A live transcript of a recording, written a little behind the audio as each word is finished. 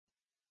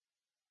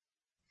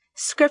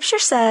Scripture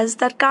says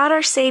that God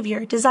our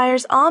Savior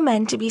desires all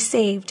men to be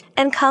saved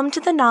and come to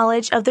the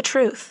knowledge of the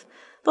truth.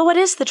 But what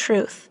is the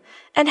truth?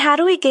 And how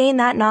do we gain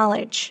that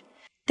knowledge?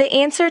 The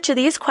answer to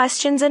these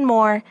questions and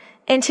more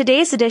in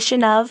today's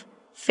edition of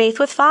Faith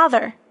with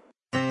Father.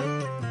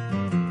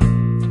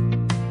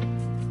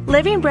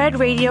 Living Bread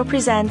Radio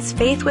presents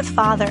Faith with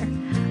Father,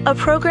 a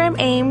program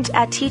aimed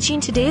at teaching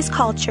today's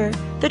culture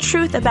the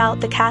truth about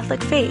the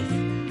Catholic faith.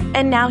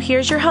 And now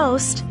here's your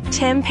host,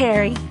 Tim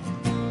Perry.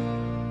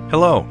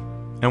 Hello,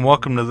 and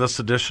welcome to this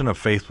edition of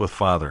Faith with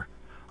Father.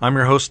 I'm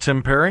your host,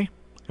 Tim Perry,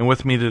 and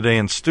with me today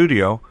in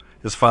studio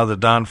is Father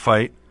Don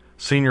Fite,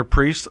 Senior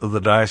Priest of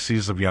the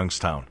Diocese of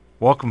Youngstown.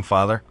 Welcome,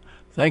 Father.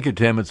 Thank you,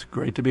 Tim. It's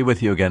great to be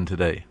with you again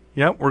today.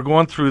 Yep, we're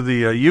going through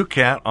the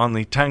UCAT on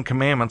the Ten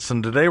Commandments,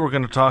 and today we're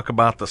going to talk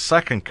about the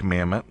second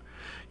commandment,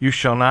 you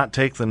shall not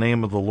take the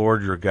name of the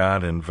Lord your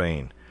God in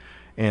vain.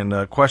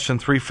 And question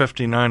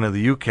 359 of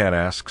the UCAT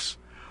asks,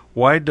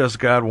 why does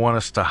God want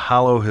us to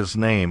hallow his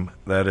name,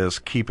 that is,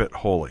 keep it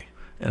holy?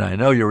 And I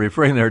know you're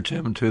referring there,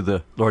 Tim, to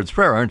the Lord's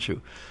Prayer, aren't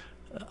you?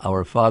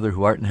 Our Father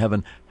who art in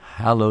heaven,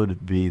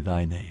 hallowed be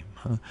thy name.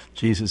 Huh?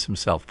 Jesus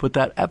himself put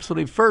that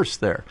absolutely first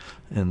there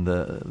in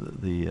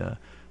the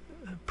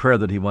prayer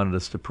that he wanted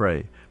us to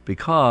pray,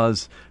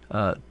 because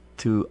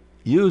to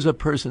use a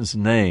person's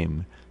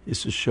name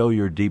is to show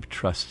your deep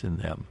trust in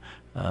them.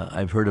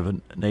 I've heard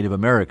of Native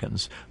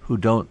Americans who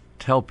don't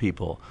tell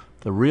people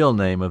the real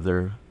name of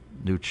their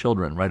new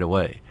children right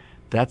away.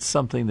 That's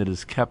something that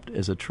is kept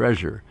as a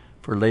treasure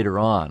for later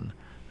on,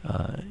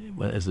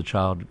 as the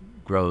child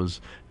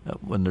grows,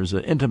 when there's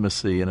an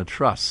intimacy and a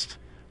trust.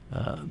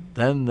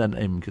 Then the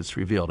name gets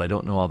revealed. I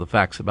don't know all the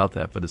facts about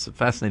that, but it's a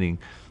fascinating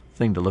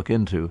thing to look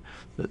into,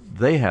 that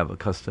they have a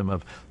custom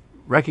of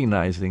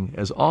recognizing,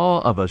 as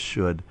all of us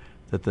should,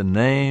 that the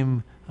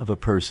name of a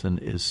person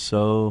is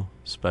so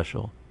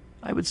special.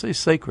 I would say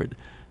sacred.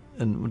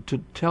 And to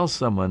tell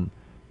someone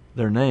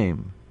their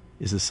name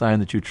is a sign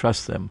that you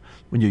trust them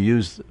when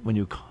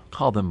you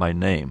call them by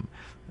name.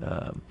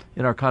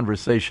 In our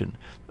conversation,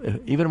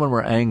 even when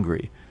we're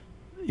angry,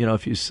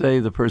 if you say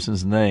the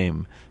person's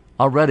name,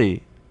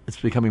 already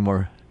it's becoming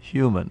more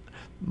human,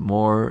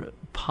 more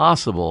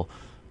possible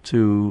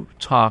to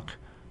talk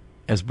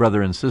as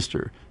brother and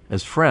sister,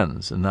 as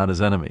friends and not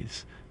as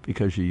enemies,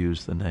 because you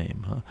use the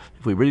name. Huh?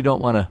 If we really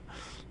don't want to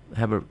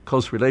have a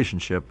close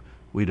relationship,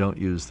 we don't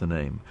use the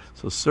name.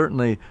 So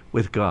certainly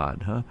with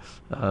God,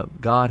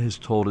 God has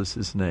told us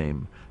his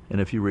name. And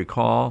if you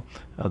recall,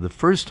 the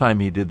first time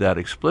he did that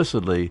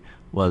explicitly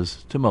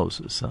was to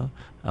Moses,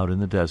 out in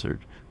the desert,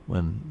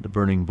 when the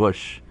burning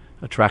bush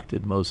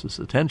attracted Moses'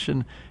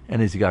 attention.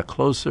 And as he got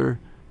closer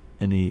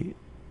and he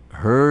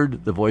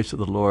heard the voice of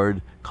the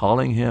Lord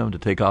calling him to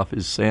take off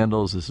his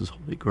sandals, this is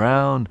holy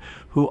ground.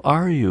 Who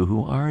are you?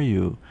 Who are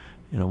you?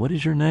 What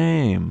is your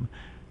name?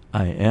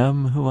 I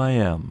am who I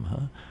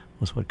am,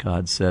 was what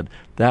God said.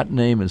 That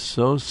name is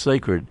so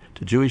sacred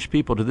to Jewish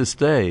people to this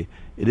day,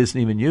 it isn't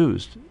even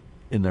used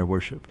in their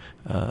worship.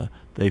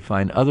 They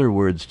find other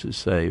words to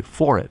say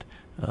for it,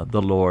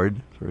 the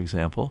Lord, for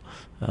example,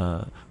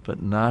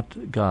 but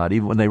not God,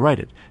 even when they write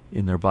it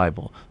in their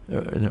Bible,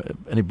 in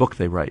any book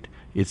they write.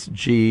 It's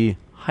G-D.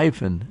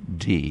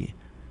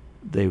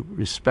 They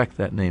respect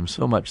that name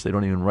so much they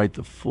don't even write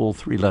the full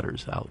three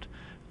letters out.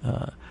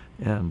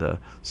 And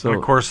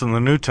of course, in the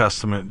New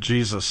Testament,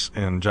 Jesus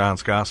in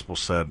John's Gospel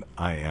said,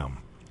 I am.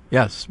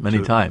 Yes,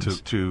 many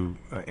times.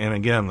 And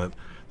again,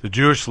 the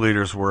Jewish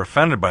leaders were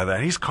offended by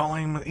that. He's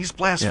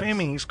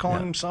blaspheming. Yes. He's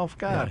calling himself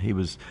God.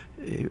 Yeah,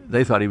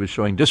 they thought he was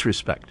showing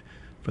disrespect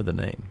for the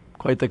name.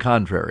 Quite the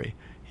contrary.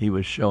 He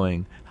was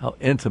showing how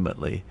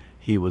intimately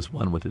he was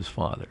one with his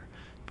Father.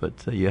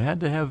 But you had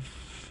to have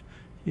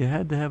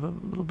a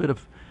little bit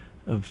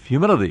of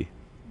humility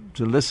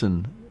to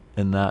listen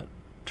and not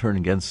turn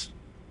against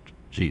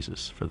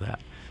Jesus for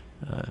that.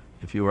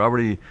 If you were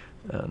already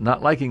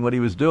not liking what he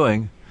was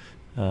doing,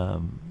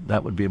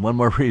 that would be one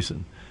more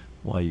reason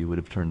why you would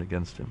have turned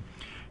against him.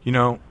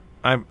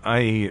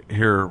 I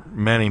hear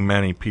many,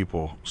 many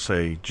people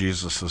say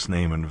Jesus'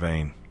 name in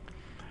vain.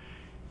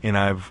 And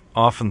I've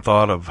often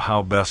thought of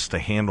how best to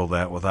handle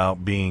that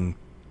without being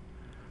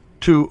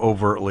too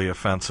overtly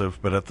offensive,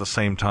 but at the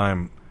same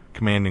time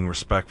commanding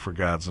respect for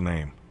God's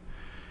name.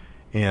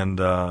 And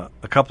a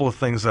couple of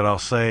things that I'll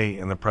say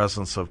in the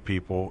presence of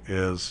people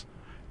is,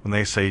 when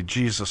they say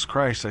Jesus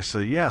Christ, I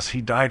say, yes,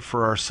 he died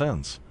for our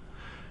sins.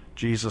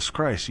 Jesus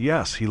Christ,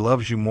 yes, he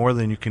loves you more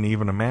than you can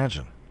even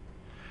imagine.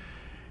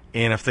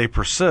 And if they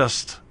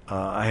persist,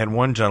 I had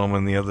one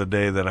gentleman the other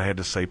day that I had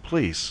to say,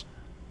 please,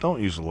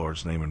 don't use the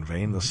Lord's name in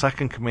vain. The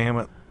second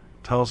commandment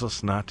tells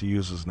us not to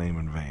use his name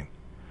in vain.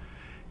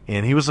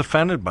 And he was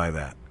offended by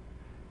that.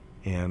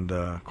 And,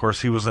 of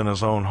course, he was in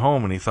his own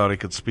home, and he thought he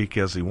could speak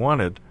as he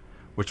wanted,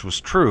 which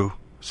was true,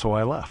 so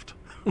I left.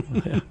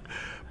 Yeah.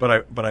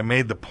 But I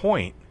made the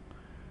point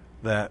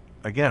that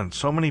again,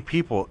 so many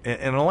people,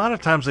 and a lot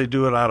of times they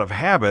do it out of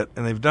habit,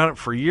 and they've done it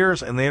for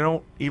years, and they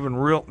don't even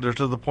they're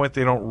to the point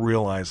they don't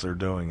realize they're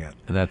doing it.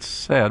 And that's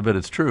sad, but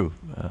it's true.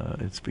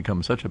 It's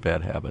become such a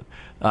bad habit.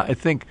 I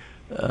think,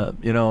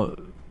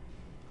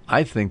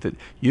 I think that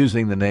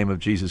using the name of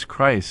Jesus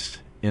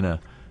Christ in a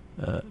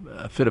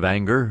fit of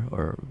anger,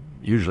 or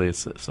usually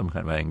it's some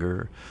kind of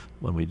anger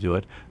when we do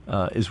it,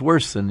 is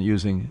worse than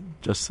using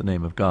just the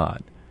name of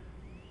God.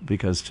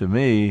 Because to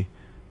me,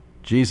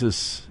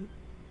 Jesus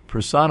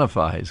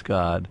personifies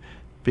God,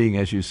 being,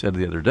 as you said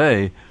the other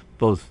day,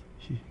 both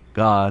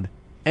God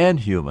and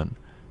human.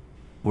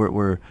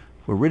 We're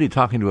really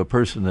talking to a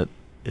person that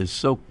is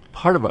so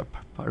part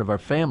of our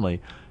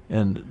family,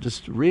 and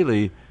just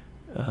really,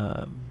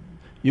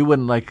 you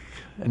wouldn't like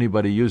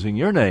anybody using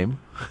your name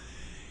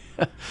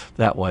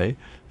that way.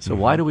 So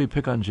why do we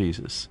pick on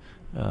Jesus?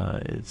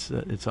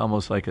 It's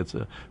almost like it's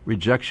a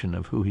rejection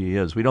of who he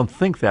is. We don't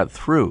think that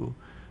through,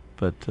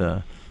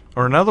 but.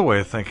 Or another way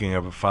of thinking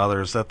of it,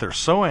 Father, is that they're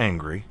so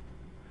angry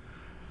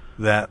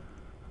that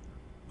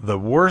the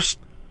worst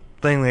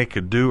thing they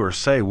could do or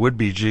say would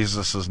be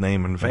Jesus'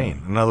 name in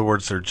vain. In other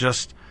words, they're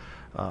just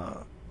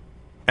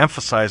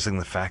emphasizing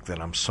the fact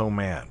that I'm so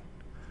mad.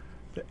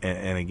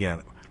 And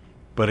again,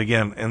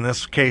 in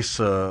this case,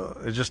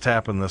 it just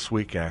happened this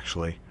week,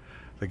 actually.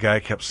 The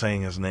guy kept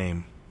saying his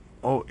name.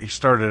 Oh, he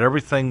started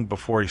everything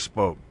before he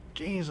spoke.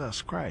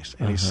 Jesus Christ.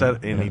 And he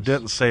said, and he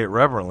didn't say it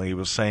reverently. He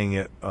was saying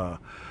it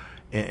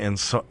in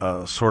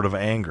sort of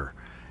anger.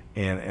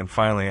 And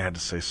finally I had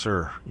to say,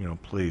 sir,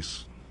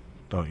 please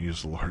don't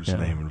use the Lord's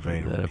name in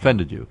vain. That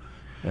offended you.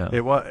 Yeah.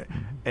 It was,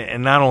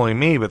 and not only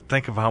me, but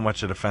think of how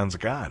much it offends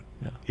God.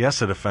 Yeah.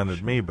 Yes, it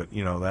offended me, but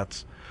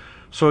that's.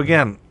 So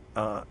again,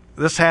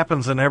 this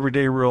happens in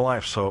everyday real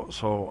life.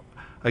 So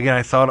again,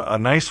 I thought a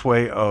nice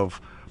way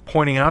of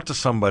pointing out to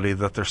somebody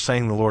that they're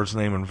saying the Lord's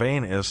name in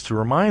vain is to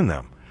remind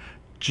them,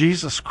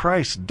 Jesus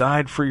Christ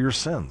died for your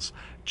sins.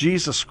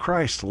 Jesus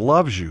Christ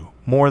loves you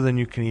more than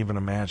you can even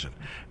imagine.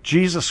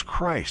 Jesus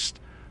Christ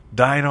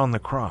died on the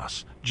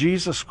cross.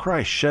 Jesus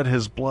Christ shed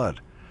his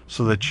blood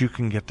so that you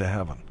can get to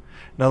heaven.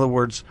 In other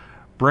words,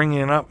 bring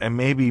it up and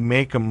maybe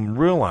make them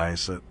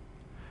realize that.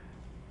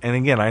 And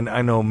again,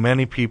 I know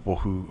many people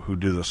who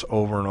do this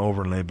over and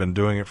over, and they've been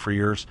doing it for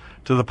years,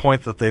 to the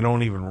point that they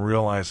don't even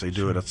realize they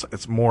do it.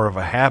 It's more of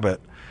a habit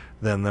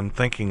than them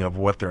thinking of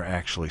what they're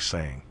actually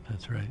saying.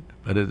 That's right.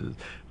 But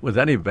with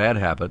any bad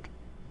habit,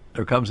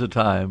 there comes a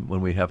time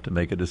when we have to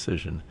make a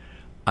decision.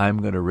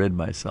 I'm going to rid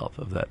myself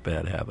of that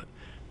bad habit.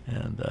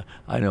 And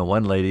I know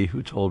one lady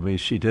who told me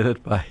she did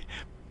it by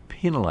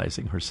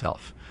penalizing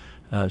herself.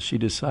 She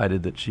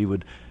decided that she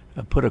would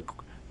put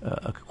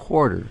a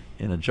quarter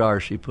in a jar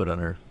she put on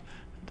her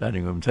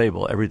dining room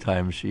table every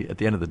time at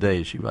the end of the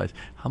day, she realized,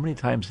 how many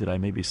times did I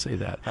maybe say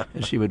that?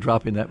 And she would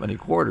drop in that many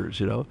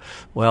quarters,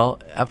 Well,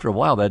 after a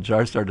while, that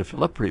jar started to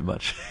fill up pretty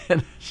much.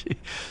 And she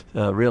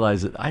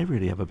realized that I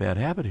really have a bad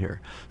habit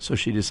here. So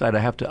she decided,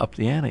 I have to up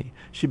the ante.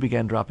 She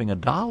began dropping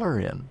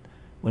 $1 in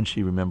when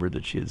she remembered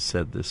that she had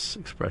said this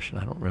expression.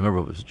 I don't remember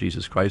if it was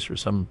Jesus Christ or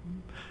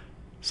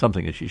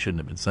something that she shouldn't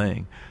have been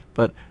saying.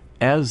 But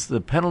as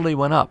the penalty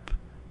went up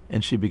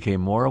and she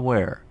became more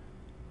aware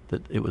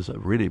that it was a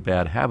really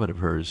bad habit of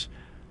hers,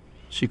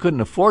 she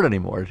couldn't afford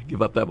anymore to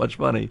give up that much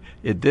money.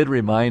 It did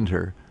remind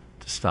her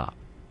to stop.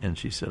 And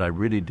she said, I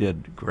really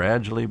did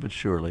gradually but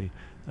surely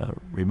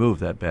remove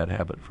that bad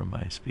habit from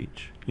my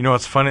speech.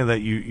 It's funny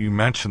that you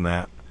mentioned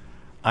that.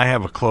 I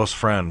have a close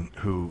friend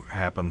who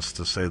happens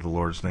to say the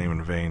Lord's name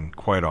in vain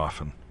quite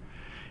often.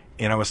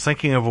 And I was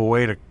thinking of a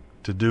way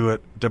to do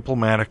it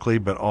diplomatically,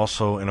 but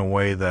also in a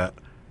way that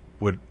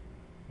would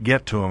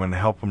get to him and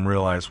help him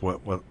realize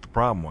what the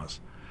problem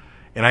was.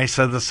 And I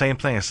said the same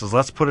thing. I says,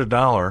 let's put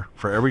 $1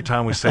 for every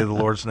time we say the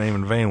Lord's name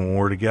in vain when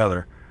we're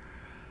together.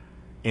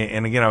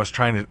 And again, I was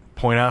trying to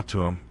point out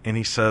to him, and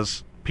he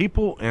says,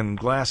 people in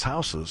glass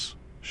houses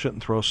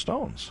shouldn't throw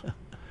stones.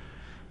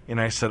 And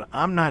I said,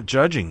 I'm not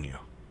judging you.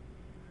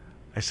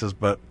 I says,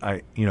 but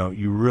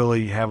you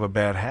really have a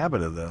bad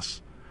habit of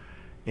this.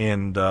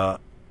 And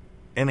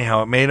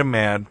anyhow, it made him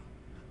mad.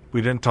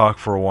 We didn't talk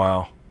for a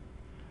while.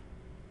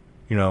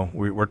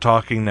 We're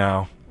talking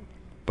now,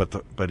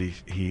 but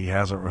he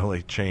hasn't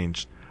really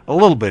changed. A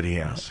little bit he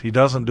has. He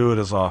doesn't do it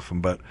as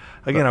often. But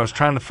again, I was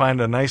trying to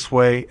find a nice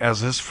way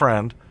as his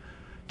friend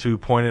to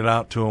point it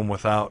out to him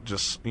without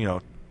just,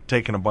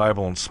 taking a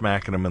Bible and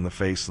smacking him in the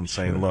face and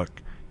saying, look,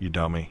 you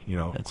dummy,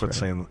 That's quit right.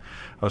 saying.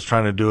 I was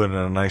trying to do it in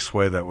a nice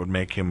way that would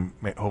make him,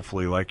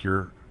 hopefully like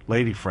your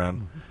lady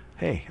friend,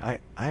 hey,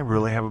 I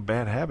really have a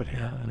bad habit here.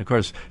 Yeah, and of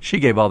course, she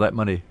gave all that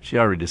money. She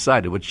already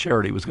decided which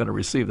charity was going to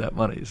receive that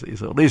money.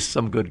 So at least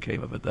some good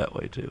came of it that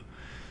way, too.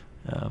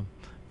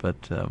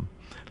 But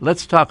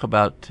let's talk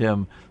about,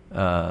 Tim,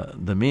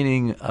 the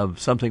meaning of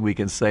something we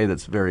can say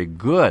that's very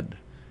good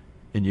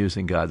in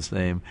using God's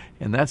name,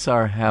 and that's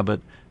our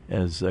habit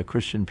as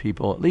Christian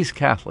people, at least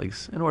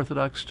Catholics and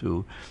Orthodox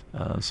too,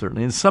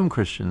 certainly, and some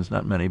Christians,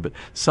 not many, but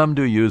some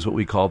do use what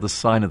we call the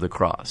sign of the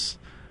cross.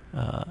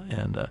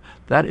 And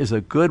that is a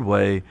good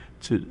way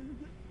to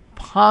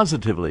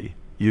positively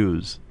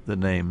use the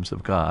names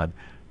of God,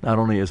 not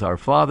only as our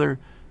Father,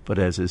 but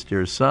as His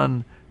dear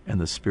Son and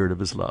the Spirit of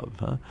His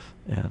love.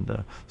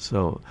 And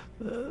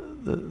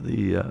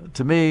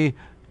to me,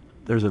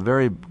 there's a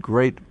very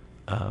great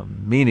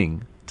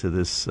meaning to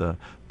this.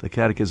 The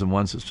Catechism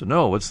wants us to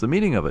know what's the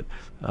meaning of it.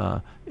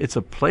 It's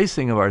a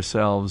placing of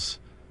ourselves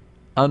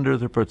under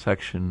the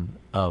protection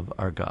of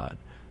our God.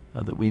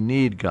 That we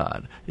need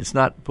God. It's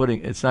not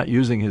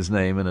using His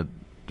name in a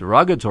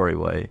derogatory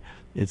way.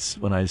 It's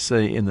when I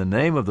say in the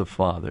name of the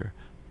Father,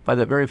 by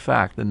that very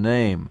fact, the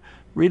name.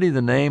 Really,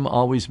 the name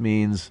always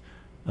means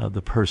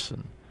the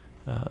person.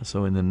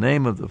 So in the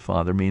name of the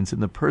Father means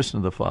in the person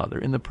of the Father,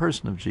 in the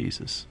person of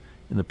Jesus,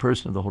 in the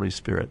person of the Holy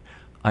Spirit,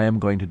 I am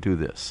going to do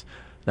this.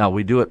 Now,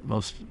 we do it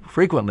most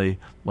frequently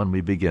when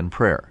we begin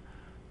prayer.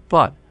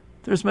 But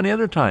there's many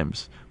other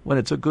times when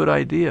it's a good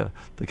idea.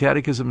 The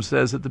Catechism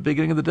says at the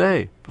beginning of the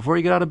day, before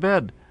you get out of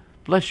bed,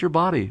 bless your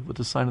body with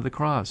the sign of the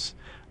cross.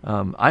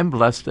 I'm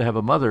blessed to have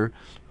a mother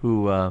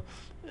who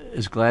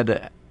is glad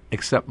to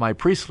accept my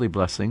priestly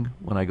blessing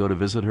when I go to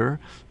visit her,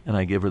 and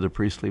I give her the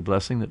priestly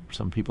blessing that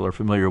some people are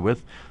familiar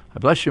with. I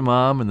bless you,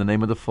 Mom, in the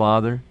name of the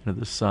Father, and of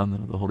the Son,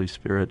 and of the Holy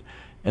Spirit.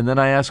 And then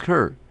I ask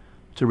her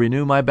to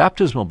renew my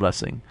baptismal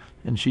blessing,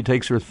 and she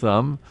takes her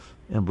thumb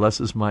and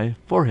blesses my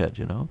forehead,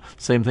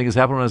 Same thing has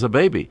happened when I was a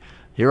baby.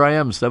 Here I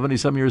am,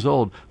 70-some years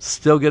old,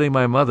 still getting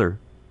my mother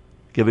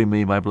giving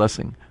me my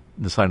blessing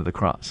in the sign of the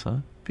cross.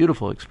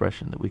 Beautiful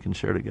expression that we can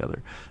share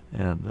together.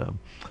 And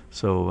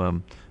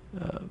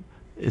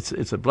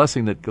it's a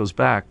blessing that goes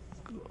back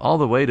all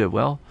the way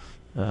to,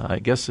 I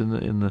guess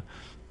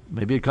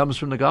maybe it comes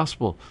from the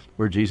gospel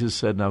where Jesus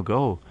said, now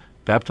go,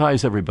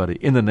 baptize everybody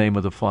in the name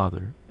of the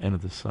Father and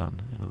of the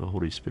Son and of the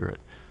Holy Spirit.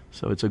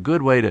 So it's a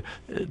good way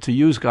to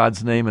use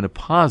God's name in a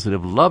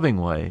positive,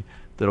 loving way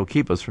that'll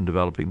keep us from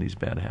developing these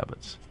bad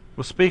habits.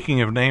 Well,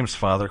 speaking of names,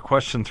 Father,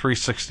 question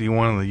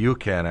 361 of the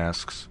UCAT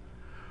asks,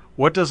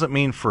 what does it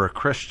mean for a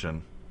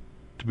Christian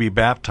to be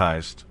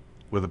baptized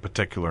with a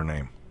particular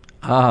name?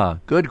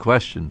 Good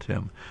question,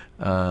 Tim.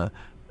 A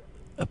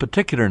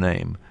particular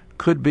name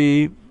could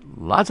be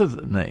lots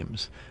of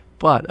names,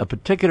 but a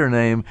particular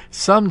name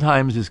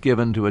sometimes is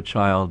given to a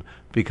child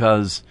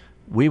because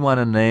we want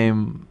to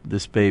name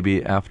this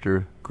baby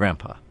after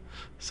Grandpa.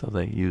 So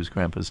they use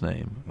Grandpa's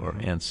name or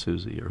Aunt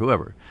Susie or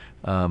whoever.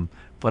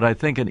 But I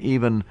think an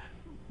even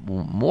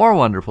more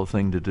wonderful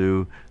thing to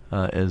do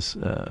as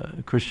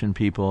Christian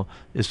people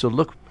is to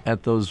look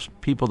at those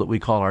people that we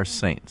call our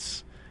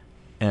saints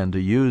and to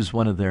use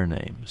one of their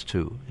names,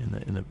 too,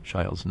 in the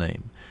child's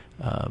name,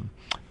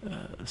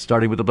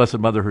 starting with the Blessed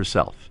Mother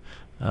herself.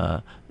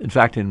 In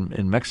fact,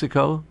 in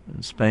Mexico,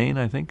 in Spain,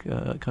 I think,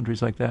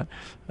 countries like that,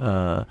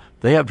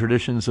 they have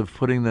traditions of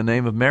putting the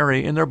name of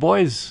Mary in their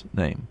boy's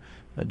name,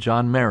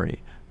 John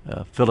Mary,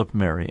 Philip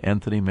Mary,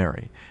 Anthony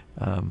Mary.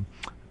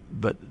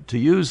 But to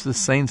use the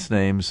saints'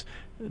 names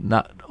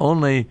not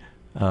only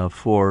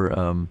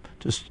for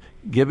just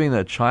giving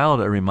the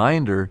child a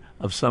reminder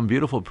of some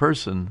beautiful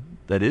person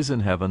that is in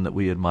heaven that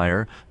we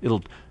admire,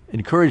 it'll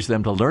encourage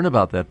them to learn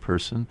about that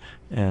person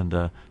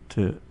and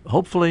to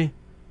hopefully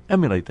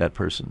emulate that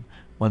person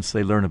once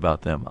they learn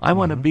about them. I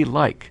want to be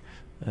like,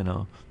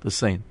 the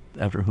saint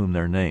after whom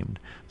they're named.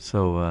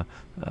 So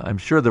I'm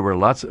sure there were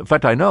in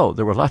fact, I know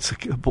there were lots of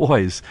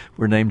boys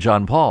who were named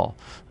John Paul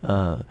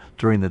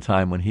during the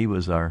time when he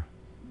was our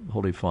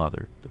Holy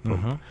Father, the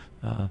Pope.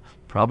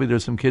 Probably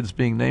there's some kids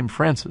being named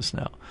Francis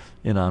now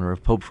in honor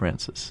of Pope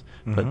Francis.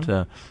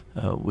 But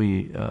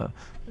we are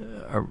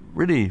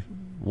really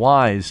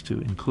wise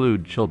to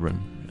include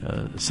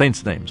children,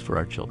 saints' names for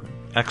our children.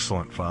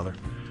 Excellent, Father.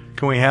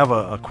 Can we have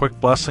a quick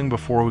blessing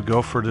before we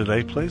go for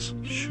today, please?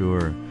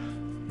 Sure.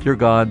 Dear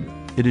God,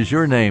 it is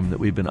your name that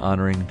we've been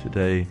honoring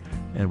today,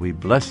 and we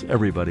bless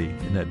everybody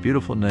in that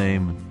beautiful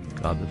name,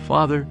 God the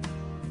Father,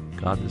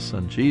 God the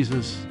Son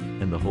Jesus,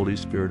 and the Holy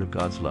Spirit of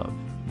God's love.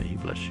 May He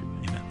bless you.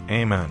 Amen.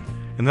 Amen.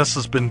 And this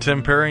has been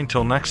Tim Perry.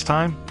 Until next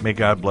time, may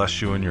God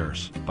bless you and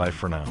yours. Bye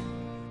for now.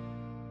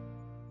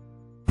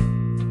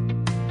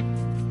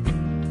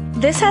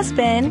 This has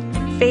been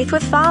Faith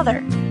with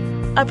Father,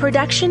 a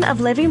production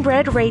of Living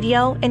Bread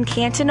Radio in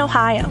Canton,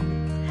 Ohio.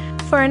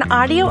 For an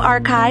audio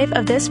archive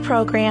of this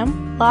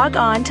program, log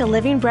on to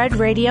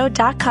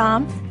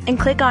livingbreadradio.com and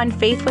click on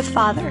Faith with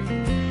Father.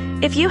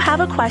 If you have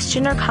a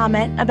question or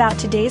comment about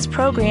today's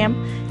program,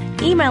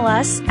 email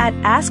us at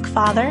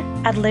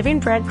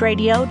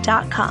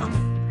askfather@livingbreadradio.com.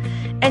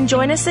 And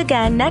join us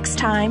again next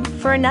time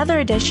for another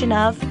edition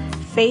of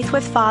Faith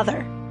with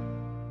Father.